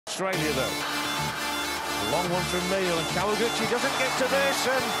Australia, though. A long one from Neil, and Kawaguchi doesn't get to this,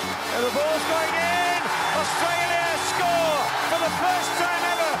 and the ball's going in! Australia score for the first time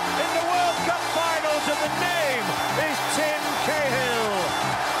ever in the World Cup finals, and the name is Tim Cahill.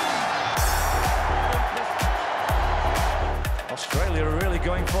 Australia are really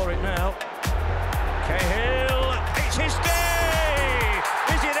going for it now. Cahill, it's his day!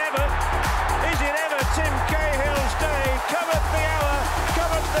 Is it ever? Is it ever Tim Cahill's day? Cometh the hour,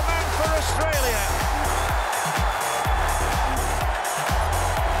 cometh the man for Australia.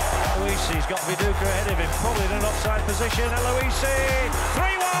 Aloisi's got Viduka ahead of him, probably in an offside position. Aloisi,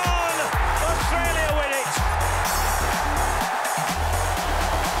 3-1! Australia win it!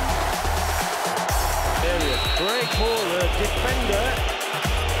 Break for the defender,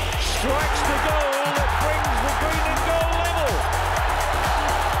 strikes the goal that brings the green and gold level.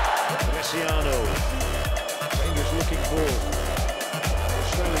 Bresciano, dangerous looking ball.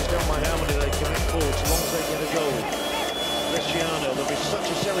 Australia's don't mind how many they commit for, as long as they get a goal. Bresciano, there'll be such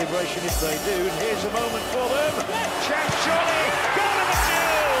a celebration if they do, and here's a moment for them. Chance surely, goal number 2!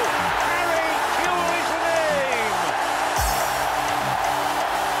 Harry Kewell is the name!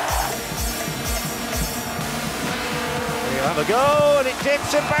 Have a go, and it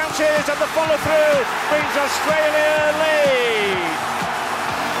dips and bounces, and the follow-through brings Australia lead.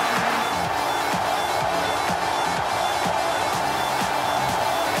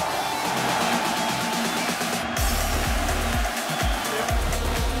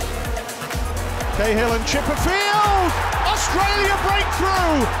 Cahill and Chipperfield! Australia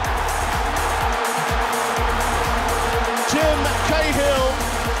breakthrough! Tim Cahill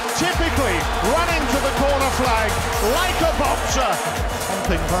typically running to the corner flag like a boxer.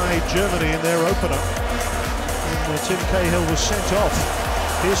 Something by Germany in their opener. And Tim Cahill was sent off.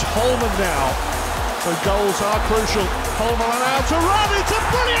 Here's Holman now. So goals are crucial. Holman allowed to run. It's a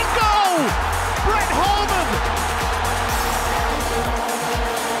brilliant goal! Brett Holman!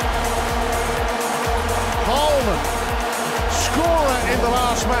 Holman, scorer in the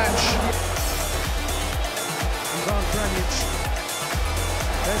last match. Ivan Kranic.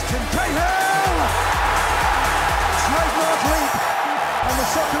 There's Tim Cahill! Trademark leap, and the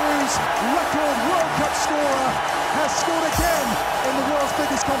Socceroos record World Cup scorer has scored again in the world's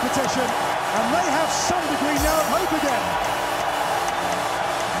biggest competition, and they have some degree now of hope again.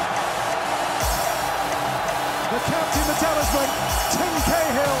 The captain, the talisman, Tim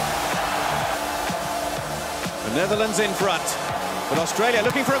Cahill. The Netherlands in front, but Australia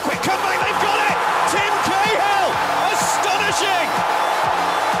looking for a quick comeback. They've got it! Tim Cahill! Astonishing!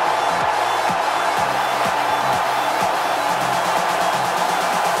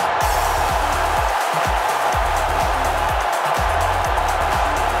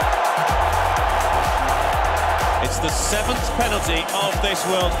 It's the 7th penalty of this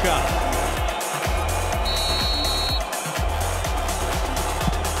World Cup.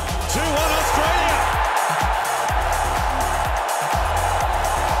 Australia!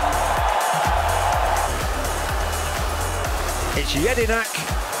 It's Jedinak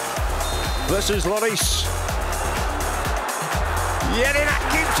versus Lloris. Jedinak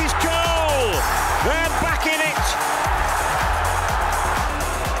keeps his goal! They're back in it!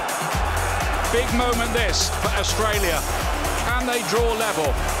 Big moment this for Australia. Can they draw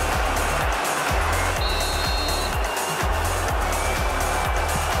level?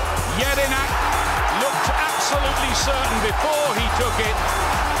 Jedinak looked absolutely certain before he took it,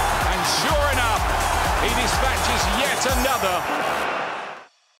 and sure enough, he dispatches yet another